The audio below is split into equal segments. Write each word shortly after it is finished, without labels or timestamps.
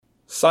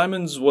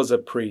Simons was a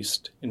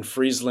priest in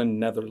Friesland,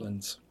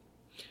 Netherlands.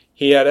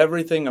 He had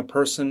everything a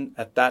person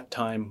at that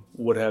time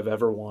would have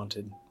ever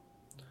wanted.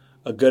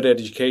 A good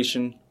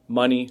education,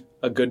 money,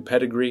 a good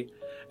pedigree,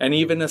 and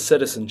even a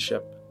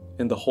citizenship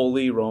in the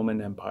Holy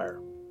Roman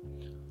Empire.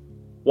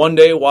 One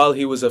day while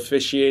he was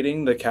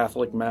officiating the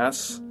Catholic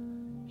Mass,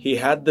 he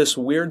had this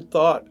weird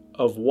thought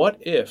of what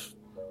if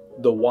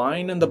the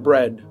wine and the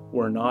bread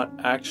were not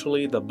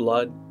actually the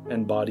blood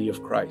and body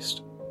of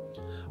Christ.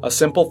 A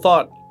simple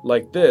thought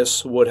like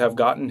this would have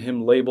gotten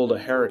him labeled a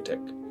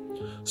heretic.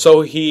 So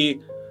he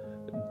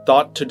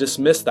thought to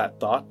dismiss that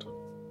thought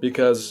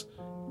because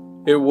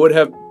it would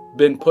have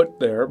been put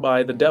there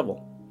by the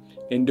devil.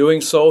 In doing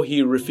so,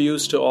 he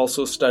refused to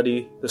also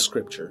study the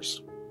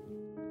scriptures.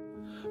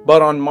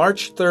 But on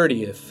March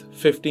 30th,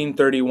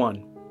 1531,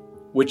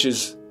 which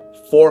is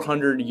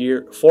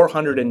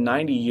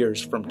 490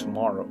 years from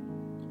tomorrow,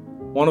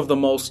 one of the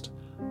most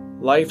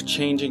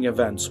life-changing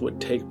events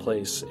would take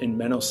place in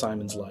Menno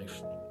Simons'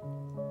 life.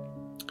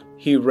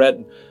 He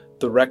read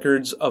the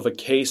records of a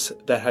case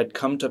that had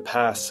come to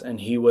pass,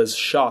 and he was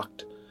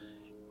shocked.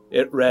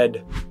 It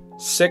read,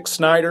 "Sic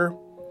Snyder,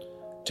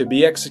 to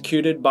be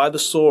executed by the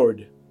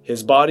sword.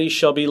 His body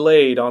shall be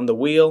laid on the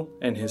wheel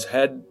and his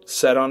head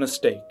set on a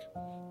stake,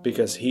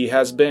 because he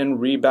has been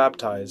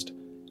rebaptized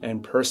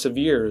and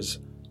perseveres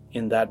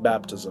in that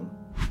baptism."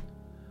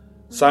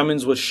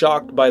 Simons was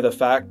shocked by the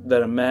fact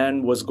that a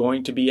man was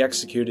going to be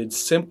executed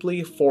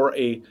simply for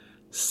a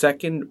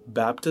second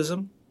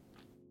baptism.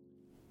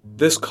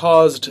 This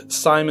caused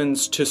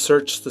Simons to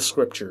search the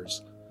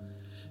scriptures.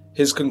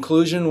 His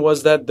conclusion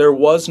was that there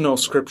was no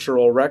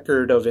scriptural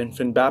record of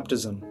infant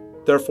baptism.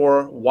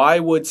 Therefore, why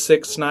would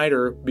Sic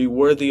Snyder be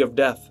worthy of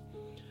death?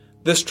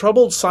 This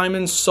troubled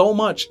Simons so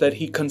much that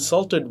he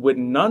consulted with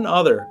none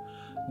other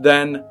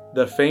than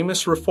the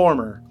famous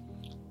reformer,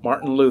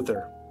 Martin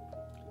Luther.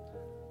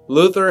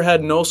 Luther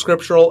had no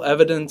scriptural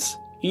evidence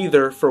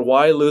either for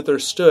why Luther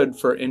stood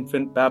for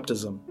infant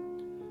baptism.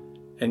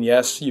 And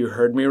yes, you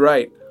heard me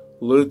right.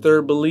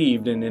 Luther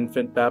believed in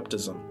infant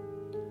baptism.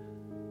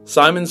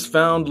 Simons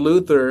found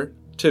Luther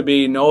to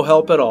be no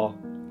help at all.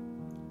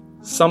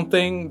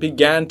 Something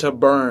began to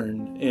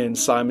burn in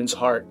Simons'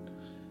 heart.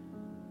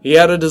 He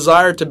had a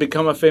desire to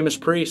become a famous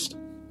priest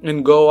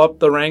and go up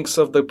the ranks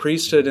of the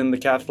priesthood in the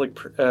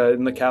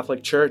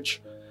Catholic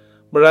Church.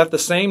 But at the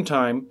same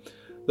time,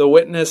 the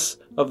witness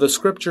of the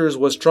scriptures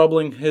was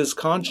troubling his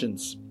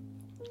conscience.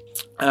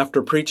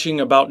 After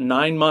preaching about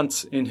 9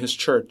 months in his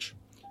church,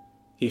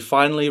 he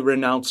finally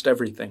renounced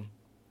everything.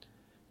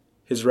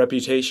 His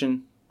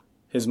reputation,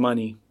 his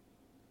money,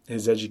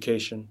 his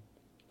education,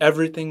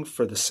 everything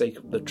for the sake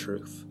of the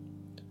truth.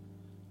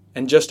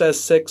 And just as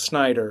Sic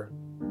Snyder,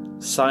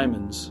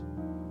 Simons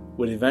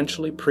would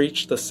eventually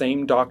preach the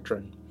same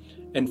doctrine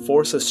and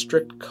force a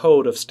strict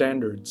code of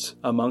standards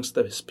amongst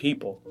his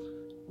people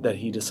that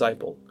he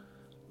discipled,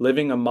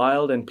 living a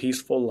mild and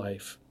peaceful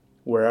life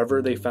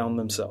wherever they found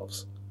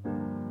themselves,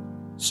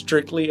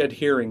 strictly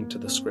adhering to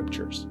the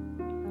scriptures.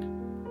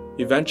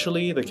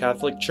 Eventually, the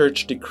Catholic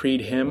Church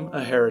decreed him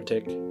a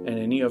heretic and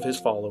any of his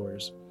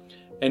followers,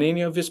 and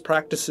any of his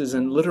practices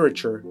in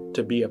literature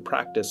to be a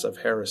practice of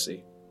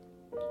heresy.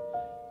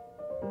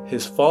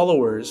 His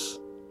followers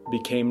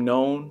became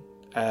known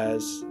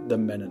as the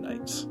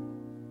Mennonites.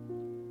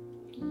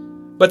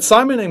 But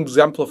Simon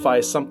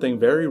exemplifies something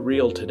very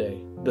real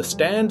today. The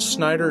stand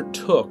Snyder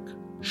took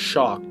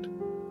shocked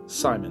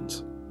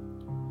Simons.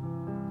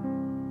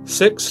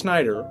 Sic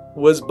Snyder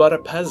was but a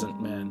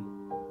peasant man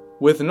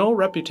with no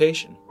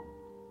reputation.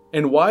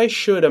 And why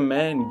should a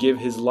man give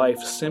his life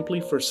simply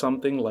for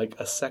something like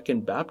a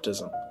second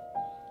baptism?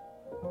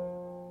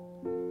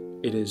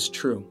 It is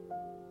true,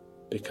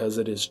 because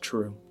it is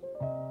true.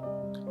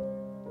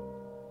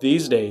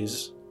 These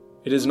days,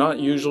 it is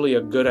not usually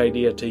a good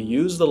idea to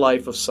use the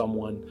life of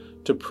someone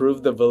to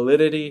prove the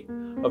validity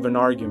of an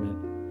argument,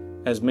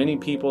 as many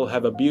people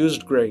have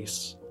abused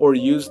grace or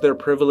used their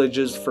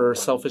privileges for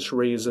selfish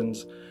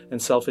reasons and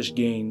selfish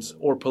gains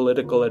or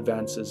political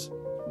advances.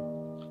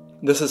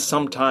 This is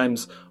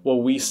sometimes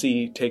what we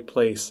see take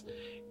place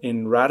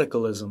in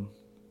radicalism.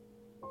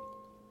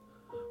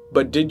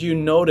 But did you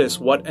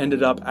notice what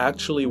ended up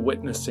actually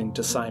witnessing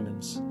to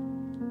Simons?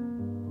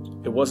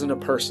 It wasn't a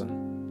person.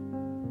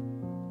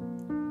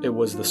 It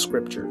was the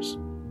scriptures.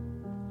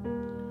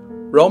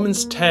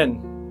 Romans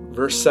 10,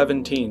 verse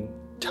 17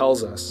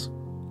 tells us,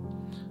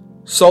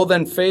 "So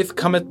then faith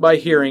cometh by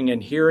hearing,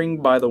 and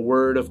hearing by the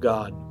word of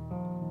God."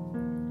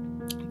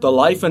 The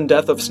life and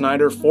death of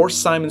Snyder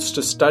forced Simons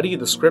to study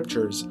the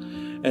scriptures,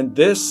 and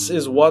this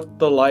is what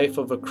the life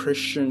of a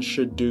Christian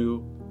should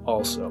do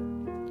also.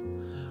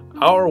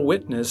 Our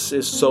witness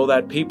is so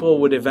that people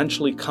would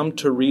eventually come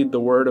to read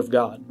the Word of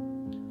God,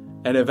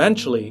 and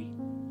eventually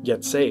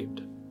get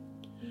saved.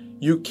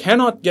 You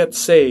cannot get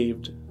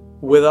saved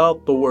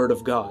without the Word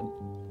of God.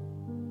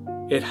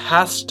 It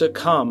has to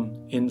come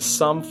in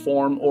some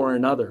form or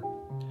another.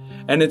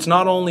 And it's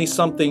not only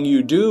something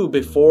you do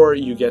before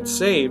you get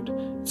saved,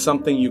 it's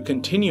something you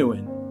continue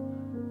in.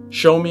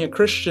 Show me a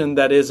Christian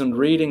that isn't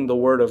reading the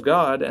Word of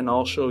God, and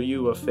I'll show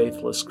you a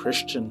faithless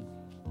Christian.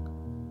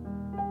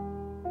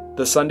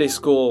 The Sunday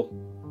school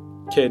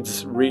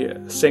kids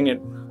sing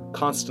it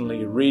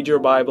constantly. Read your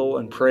Bible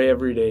and pray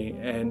every day,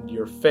 and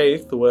your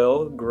faith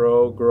will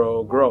grow,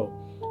 grow, grow.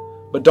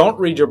 But don't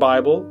read your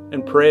Bible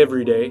and pray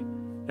every day,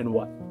 and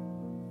what?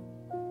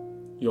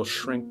 You'll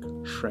shrink,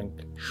 shrink,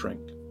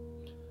 shrink.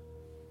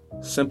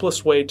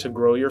 Simplest way to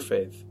grow your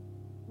faith,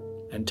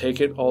 and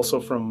take it also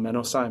from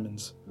Menno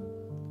Simons,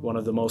 one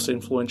of the most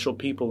influential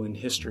people in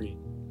history,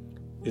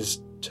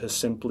 is to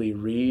simply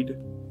read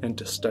and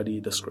to study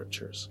the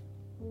Scriptures.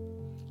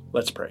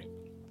 Let's pray.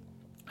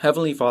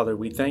 Heavenly Father,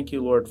 we thank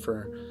you, Lord,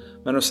 for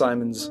Menno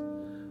Simons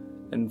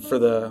and for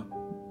the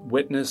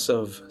witness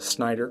of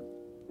Snyder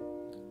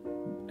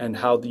and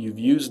how you've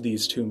used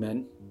these two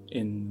men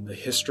in the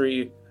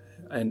history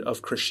and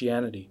of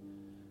Christianity.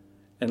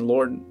 And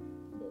Lord,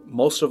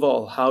 most of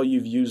all, how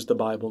you've used the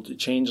Bible to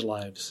change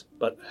lives.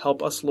 But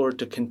help us, Lord,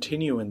 to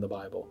continue in the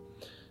Bible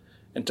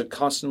and to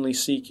constantly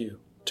seek you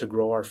to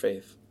grow our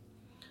faith.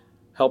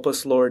 Help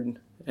us, Lord,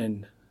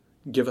 and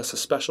give us a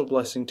special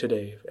blessing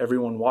today,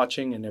 everyone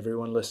watching and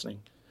everyone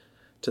listening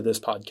to this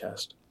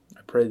podcast.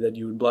 I pray that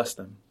you would bless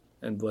them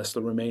and bless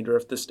the remainder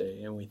of this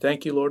day. And we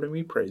thank you, Lord, and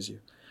we praise you.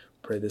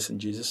 Pray this in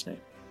Jesus'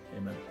 name.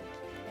 Amen.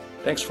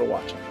 Thanks for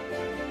watching.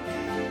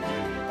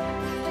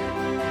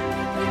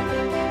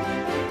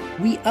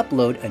 We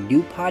upload a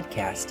new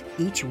podcast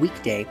each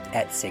weekday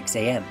at 6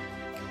 a.m.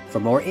 For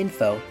more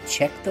info,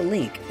 check the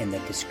link in the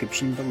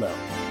description below.